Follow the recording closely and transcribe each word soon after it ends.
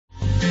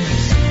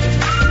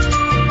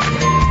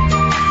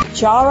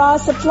Bichara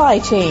Supply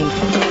Chain,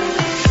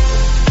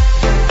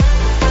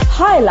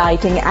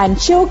 highlighting and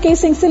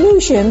showcasing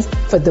solutions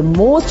for the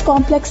most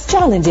complex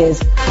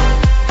challenges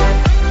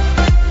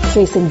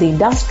facing the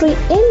industry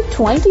in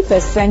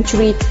 21st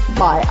century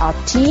by our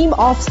team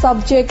of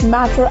subject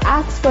matter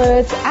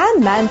experts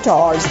and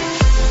mentors.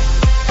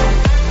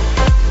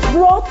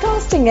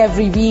 Broadcasting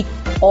every week,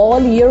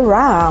 all year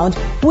round,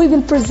 we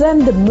will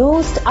present the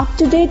most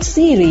up-to-date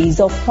series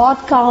of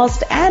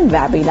podcasts and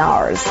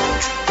webinars.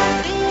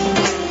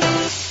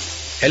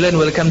 Hello and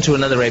welcome to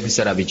another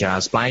episode of Bichara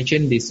Supply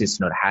Chain. This is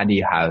Nur Hadi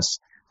House.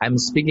 I'm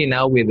speaking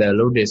now with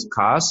Lourdes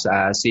Kos.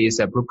 She is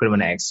a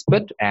procurement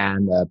expert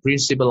and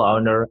principal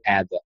owner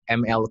at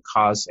ML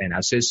Kos and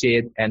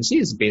Associate, and she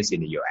is based in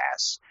the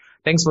US.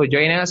 Thanks for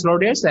joining us,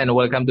 Lourdes, and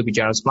welcome to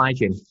Bichara Supply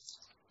Chain.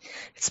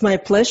 It's my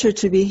pleasure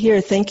to be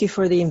here. Thank you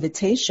for the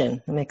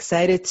invitation. I'm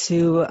excited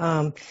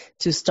to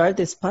start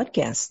this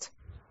podcast.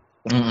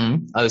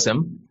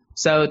 Awesome.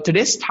 So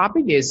today's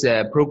topic is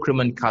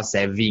procurement cost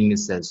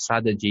savings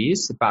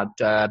strategies. But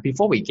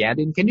before we get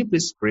in, can you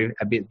please brief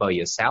a bit about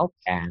yourself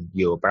and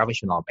your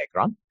professional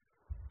background?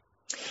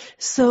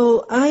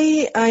 So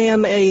I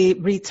am a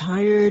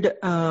retired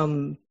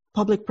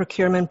public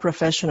procurement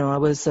professional. I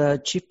was a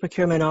chief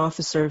procurement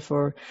officer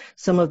for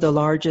some of the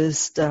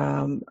largest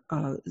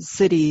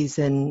cities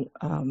and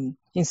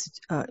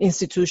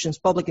institutions,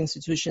 public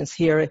institutions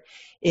here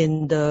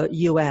in the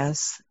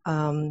U.S.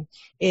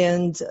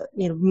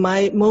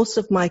 Most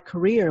of my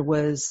career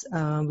was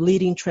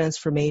leading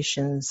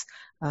transformations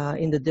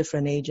in the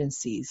different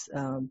agencies,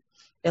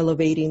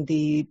 elevating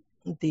the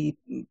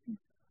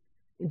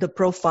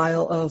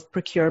profile of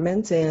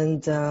procurement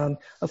and,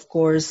 of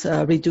course,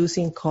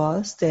 reducing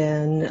cost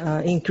and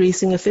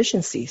increasing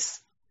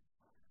efficiencies.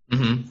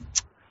 Mm-hmm.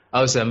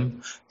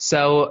 Awesome.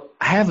 So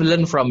I have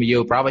learned from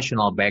your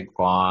professional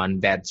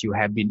background that you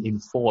have been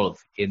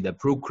involved in the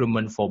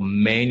procurement for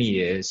many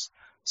years.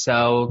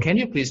 So can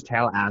you please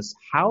tell us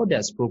how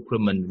does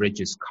procurement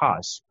reduce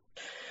costs?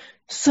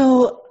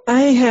 So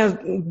I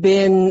have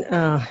been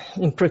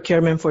in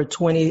procurement for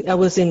I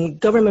was in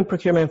government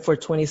procurement for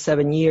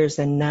 27 years,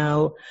 and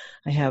now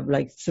I have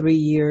like 3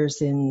 years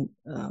on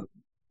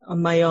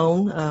my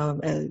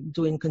own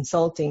doing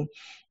consulting.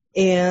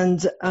 And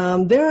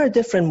there are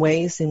different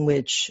ways in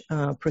which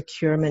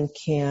procurement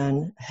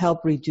can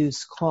help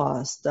reduce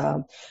cost.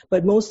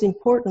 But most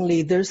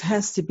importantly, there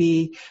has to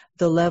be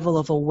the level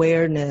of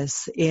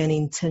awareness and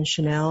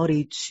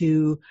intentionality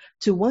to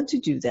want to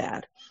do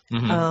that.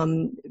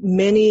 Mm-hmm.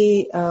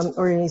 Many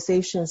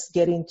organizations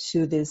get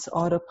into this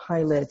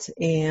autopilot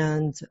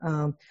and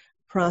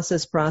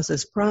process,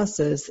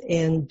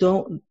 and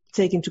don't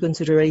take into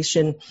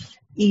consideration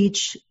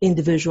each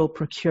individual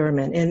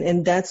procurement.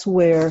 And that's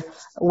where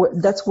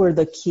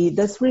the key,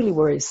 that's really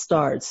where it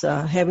starts,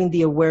 having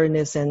the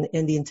awareness and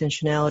the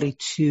intentionality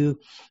to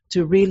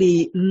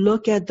really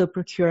look at the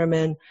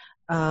procurement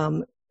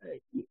as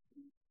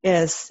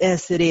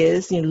it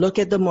is, look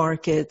at the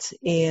market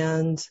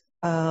and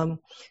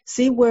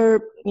see where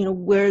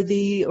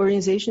the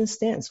organization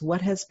stands.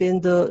 What has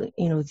been the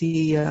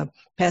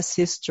past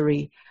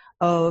history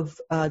of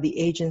the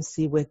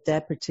agency with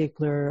that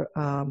particular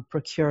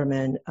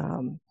procurement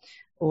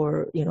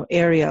or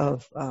area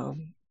of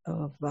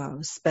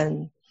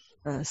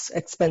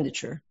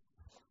expenditure.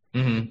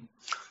 Mm-hmm.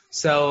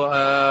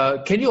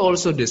 So can you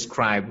also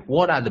describe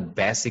what are the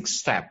basic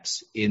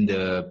steps in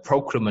the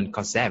procurement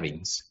cost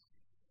savings?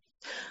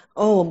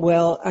 Oh,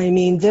 well, I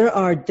mean, there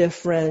are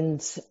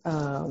different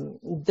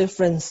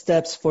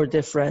steps for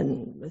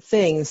different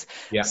things.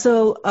 Yeah.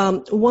 So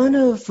one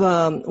of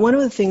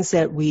the things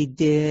that we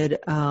did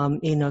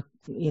in a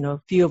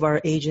few of our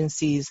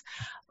agencies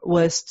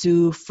was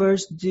to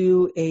first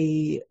do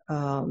a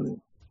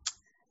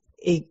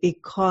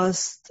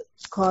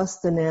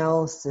cost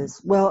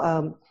analysis.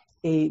 Well,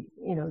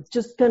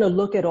 just kind of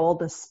look at all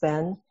the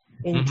spend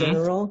in mm-hmm.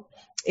 general.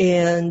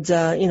 And,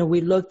 we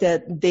looked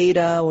at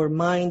data or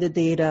mined the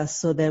data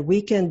so that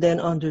we can then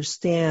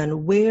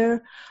understand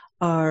where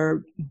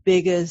our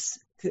biggest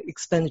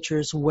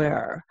expenditures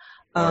were.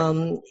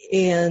 Right.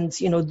 And,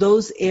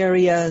 those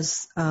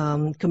areas,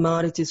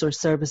 commodities or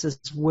services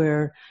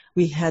where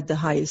we had the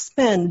highest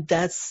spend,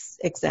 that's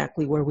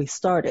exactly where we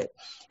started.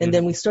 And mm-hmm.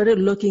 then we started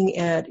looking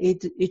at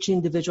each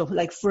individual,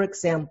 like, for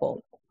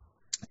example,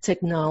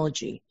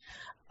 technology.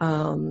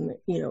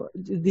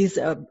 These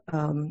IT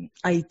and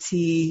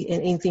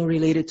anything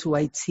related to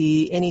IT,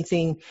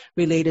 anything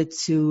related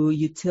to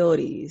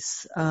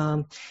utilities,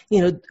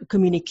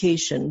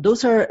 communication.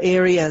 Those are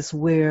areas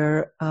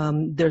where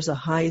there's a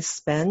high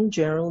spend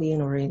generally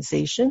in an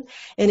organization,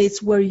 and it's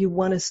where you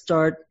want to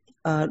start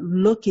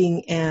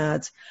looking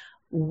at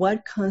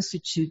what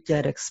constitutes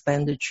that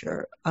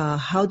expenditure.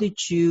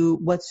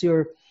 What's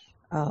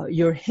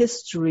your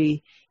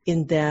history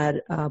in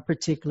that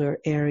particular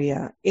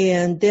area,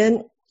 and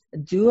then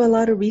do a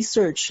lot of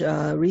research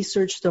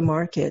the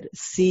market,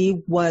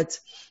 see what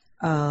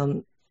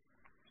other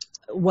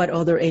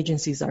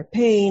agencies are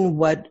paying,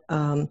 what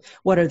are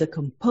the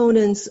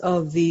components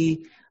of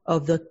the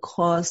the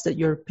cost that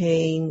you're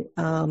paying,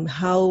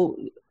 how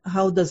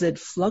does it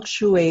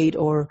fluctuate,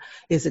 or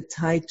is it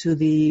tied to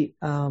the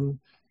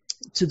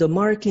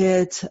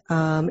market?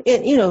 And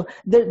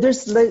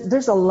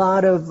there's a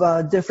lot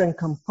of different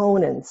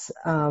components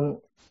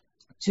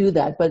to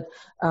that, but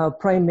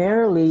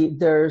primarily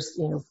there's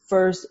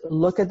first,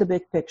 look at the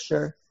big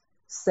picture.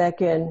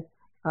 Second,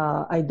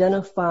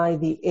 identify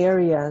the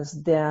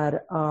areas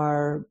that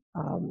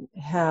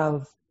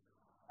have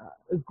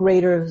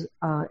greater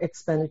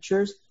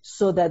expenditures,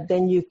 so that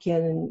then you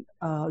can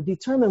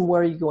determine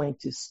where you're going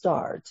to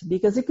start,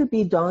 because it could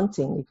be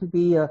daunting. It could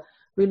be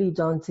really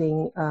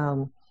daunting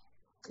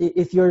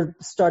if you're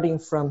starting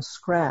from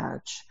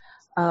scratch.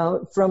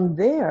 From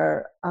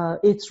there,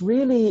 it's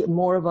really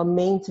more of a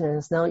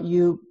maintenance. Now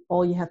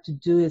all you have to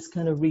do is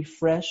kind of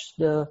refresh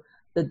the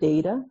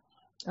data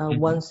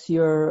once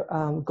you're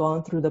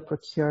gone through the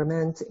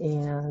procurement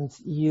and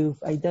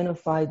you've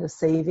identified the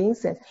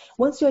savings. And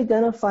once you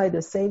identify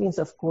the savings,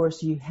 of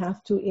course, you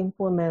have to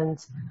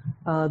implement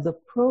the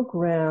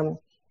program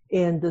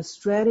and the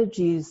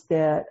strategies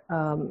that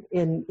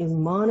in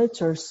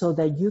monitor, so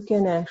that you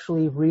can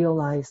actually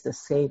realize the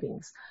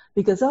savings.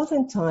 Because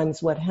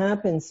oftentimes what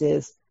happens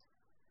is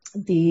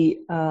there's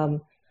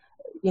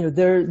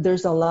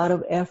a lot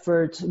of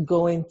effort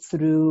going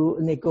through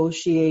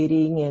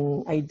negotiating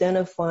and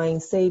identifying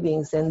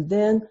savings, and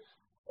then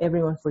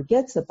everyone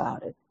forgets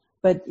about it.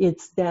 But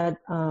it's that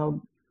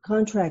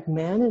contract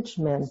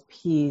management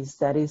piece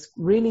that is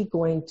really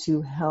going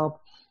to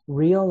help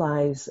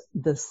realize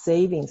the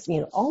savings,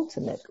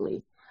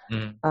 ultimately.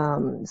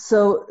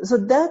 So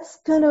that's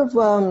kind of,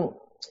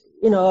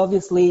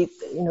 obviously,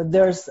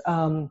 there's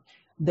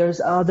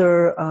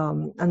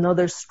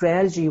another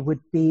strategy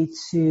would be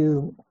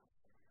to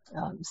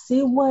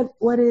see what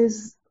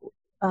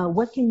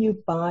can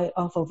you buy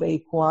off of a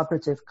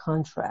cooperative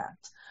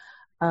contract.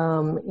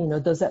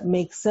 Does that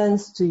make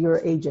sense to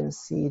your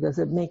agency? Does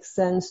it make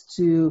sense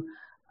to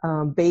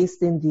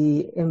based in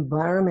the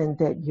environment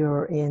that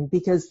you're in?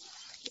 Because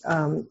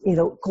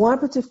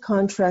cooperative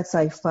contracts,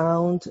 I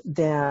found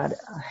that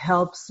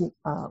helps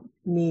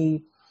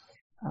me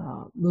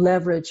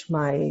leverage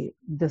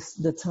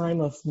the time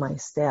of my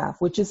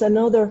staff, which is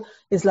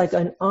like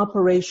an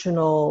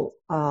operational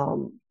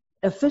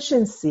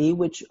efficiency,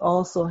 which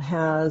also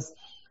has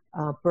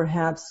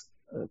perhaps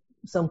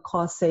some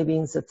cost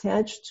savings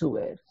attached to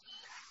it.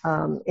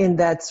 And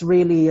that's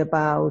really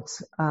about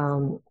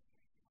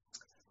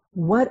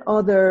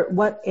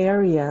what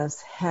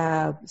areas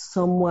have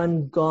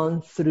someone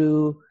gone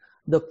through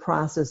the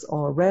process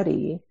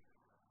already.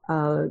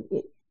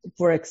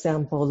 For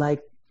example,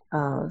 like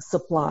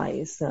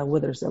supplies,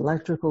 whether it's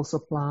electrical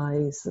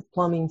supplies,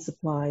 plumbing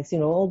supplies,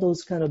 all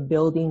those kind of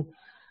building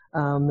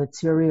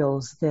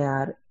materials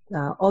that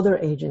other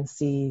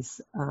agencies,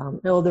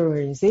 other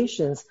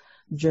organizations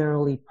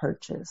generally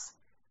purchase.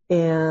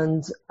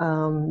 And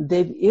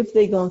if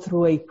they've gone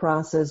through a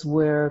process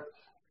where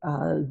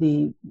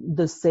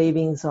the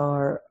savings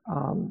are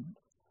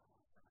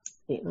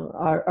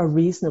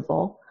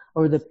reasonable,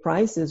 or the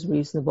price is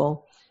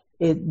reasonable,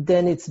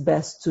 then it's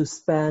best to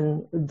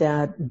spend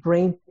that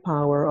brain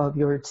power of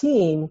your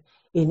team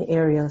in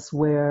areas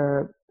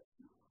where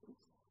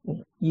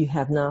you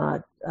have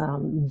not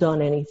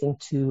done anything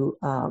to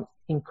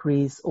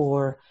increase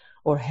or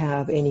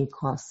have any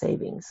cost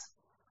savings.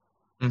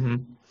 Mm-hmm.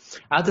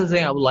 Other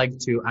thing I would like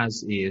to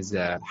ask is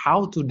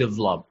how to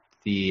develop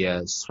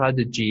the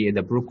strategy and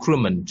the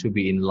procurement to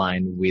be in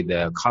line with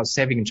the cost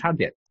saving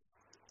target.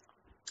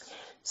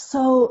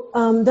 So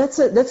that's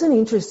an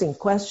interesting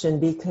question,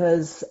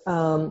 because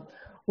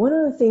one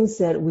of the things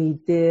that we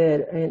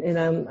did, and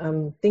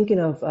I'm thinking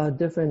of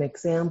different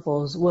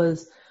examples,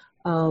 was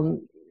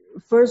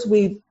first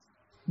we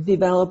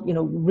developed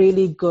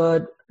really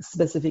good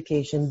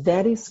specification.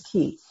 That is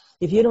key.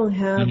 If you don't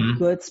have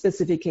good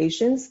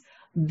specifications,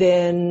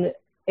 then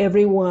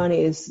everyone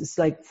is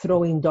like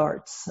throwing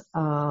darts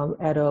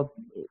in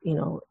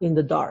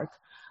the dark.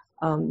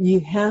 You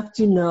have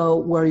to know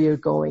where you're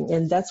going,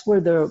 and that's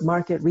where the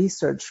market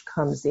research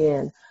comes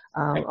in.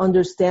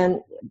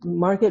 Understand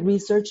market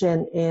research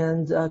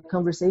and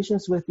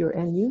conversations with your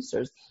end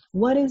users.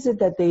 What is it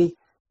that they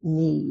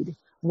need?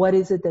 What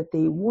is it that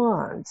they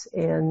want?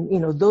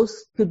 And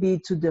those could be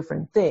two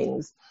different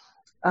things.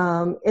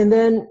 And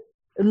then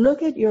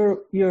look at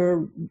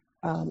your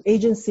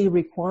agency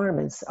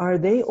requirements. Are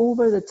they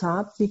over the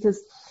top? Because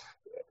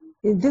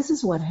this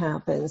is what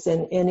happens,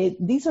 and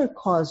these are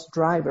cost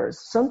drivers.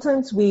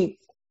 Sometimes we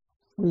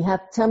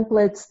have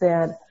templates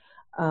that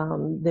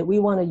we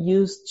want to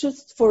use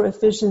just for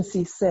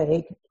efficiency's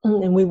sake,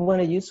 and we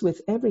want to use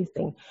with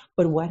everything.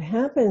 But what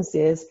happens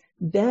is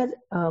that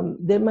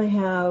they might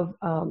have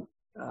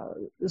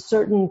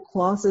certain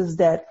clauses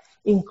that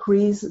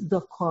increase the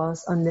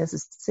cost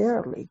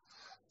unnecessarily.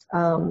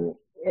 And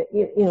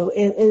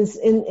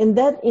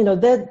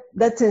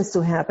that tends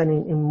to happen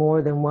in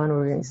more than one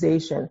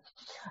organization.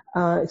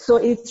 So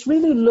it's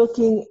really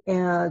looking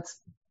at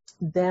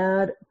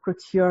that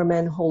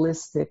procurement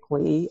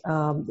holistically.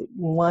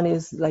 One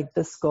is like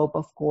the scope,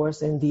 of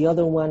course, and the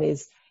other one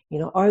is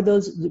Are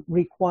those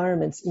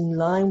requirements in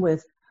line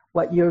with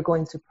what you're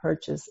going to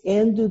purchase?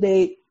 And do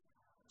they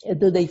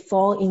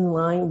fall in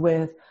line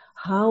with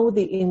how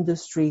the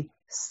industry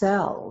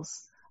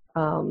sells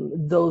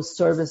those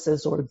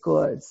services or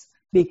goods?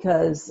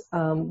 Because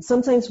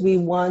sometimes we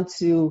want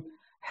to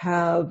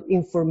have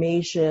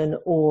information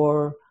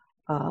or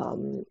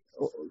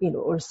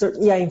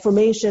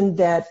information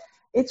that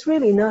it's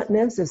really not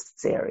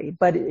necessary,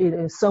 but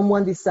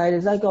someone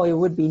decided like, oh, it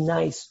would be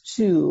nice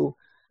too,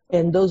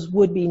 and those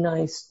would be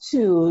nice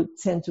too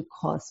tend to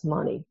cost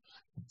money.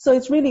 So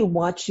it's really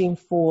watching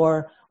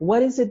for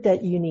what is it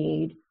that you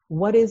need,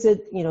 what is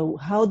it,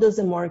 how does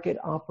the market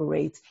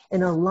operate,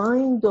 and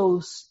align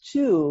those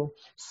two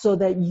so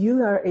that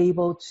you are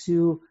able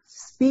to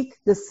speak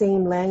the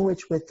same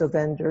language with the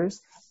vendors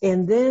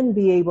and then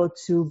be able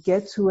to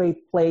get to a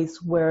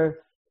place where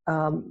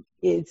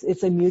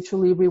it's a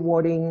mutually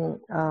rewarding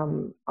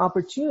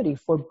opportunity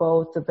for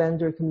both the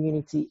vendor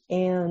community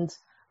and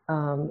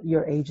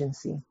your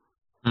agency.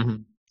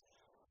 Mm-hmm.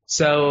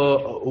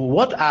 So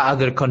what are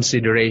other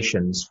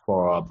considerations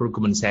for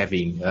procurement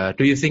saving?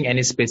 Do you think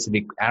any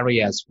specific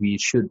areas we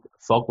should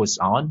focus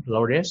on,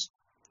 Lourdes?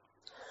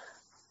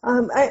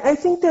 I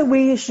think that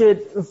we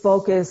should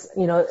focus,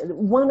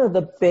 one of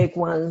the big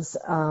ones,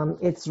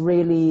 it's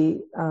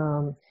really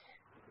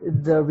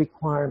the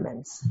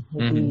requirements.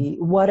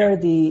 Mm-hmm. What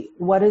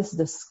is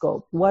the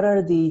scope? What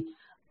are the,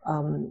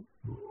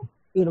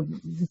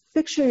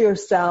 picture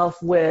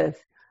yourself with,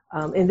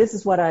 and this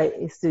is what I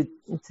used to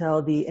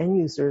tell the end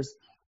users,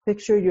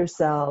 picture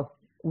yourself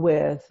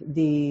with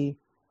the,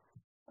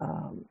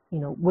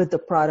 with the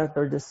product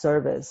or the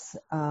service.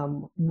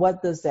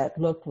 What does that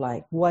look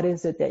like? What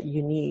is it that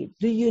you need?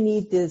 Do you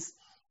need this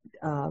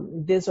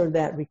or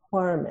that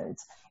requirement?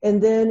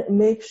 And then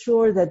make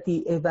sure that the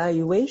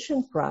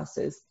evaluation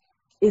process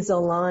is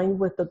aligned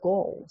with the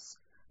goals.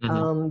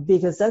 Mm-hmm.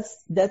 Because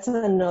that's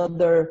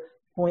another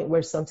point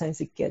where sometimes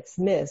it gets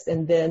missed.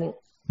 And then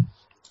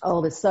all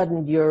of a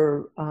sudden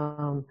you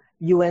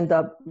end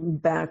up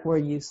back where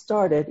you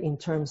started in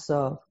terms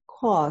of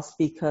cost,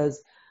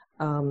 because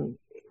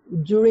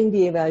during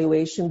the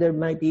evaluation, there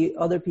might be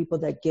other people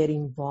that get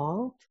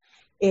involved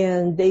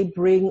and they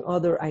bring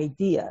other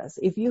ideas.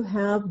 If you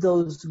have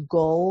those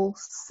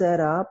goals set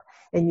up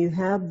and you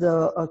have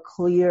a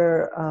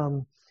clear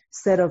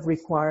set of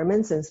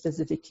requirements and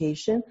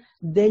specification,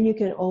 then you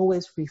can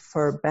always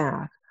refer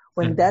back.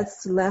 When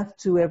that's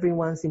left to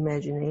everyone's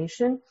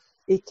imagination,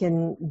 it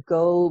can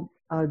go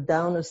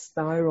down a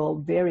spiral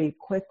very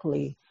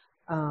quickly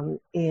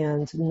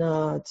and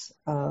not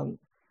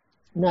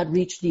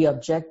reach the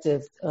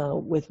objective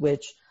with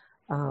which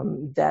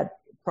that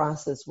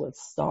process was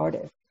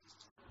started.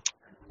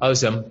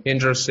 Awesome.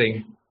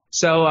 Interesting.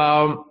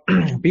 So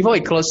before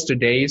we close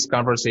today's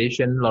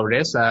conversation,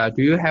 Lourdes,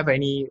 do you have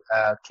any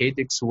key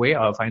takeaway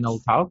or final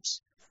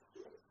thoughts?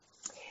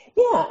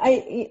 Yeah,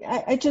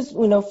 I just,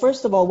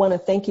 first of all, want to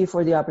thank you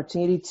for the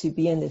opportunity to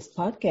be in this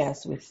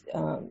podcast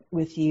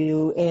with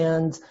you,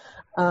 and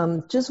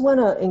just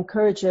want to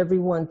encourage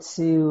everyone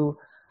to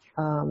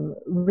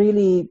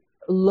really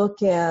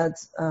look at,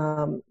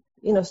 to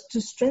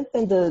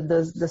strengthen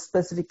the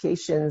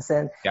specifications,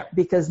 and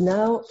because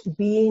now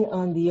being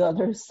on the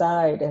other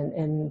side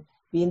and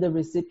being the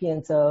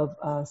recipient of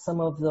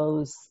some of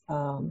those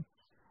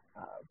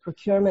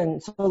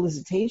procurement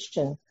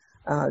solicitation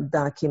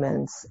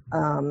documents,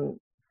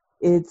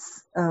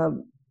 it's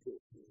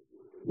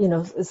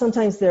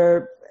sometimes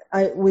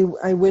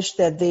I wish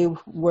that they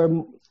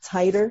were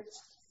tighter,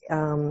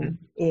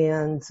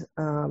 and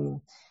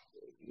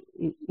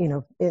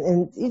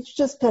it's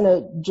just kind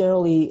of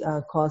generally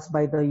caused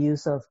by the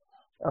use of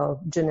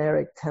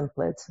generic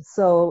templates.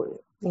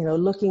 So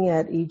looking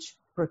at each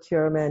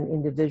procurement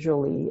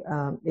individually,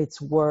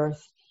 it's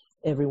worth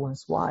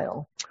everyone's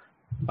while.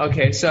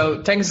 Okay,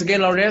 so thanks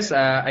again, Lourdes.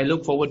 I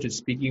look forward to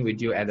speaking with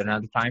you at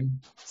another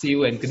time. See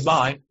you and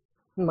goodbye.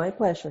 My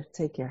pleasure.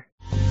 Take care.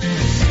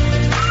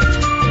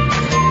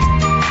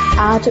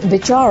 At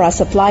Bichara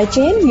Supply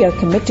Chain, we are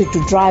committed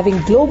to driving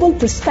global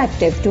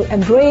perspective to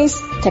embrace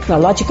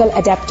technological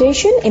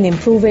adaptation in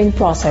improving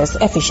process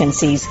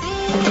efficiencies.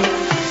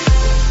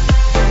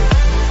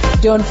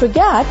 Don't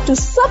forget to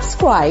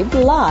subscribe,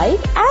 like,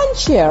 and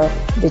share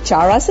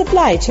Bichara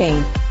Supply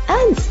Chain.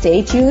 And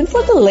stay tuned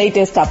for the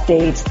latest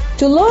updates.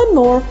 To learn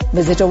more,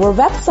 visit our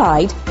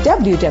website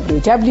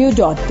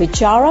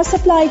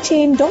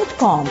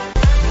www.bicharasupplychain.com.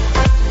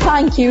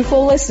 Thank you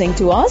for listening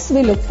to us.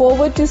 We look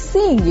forward to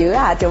seeing you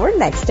at our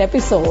next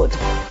episode.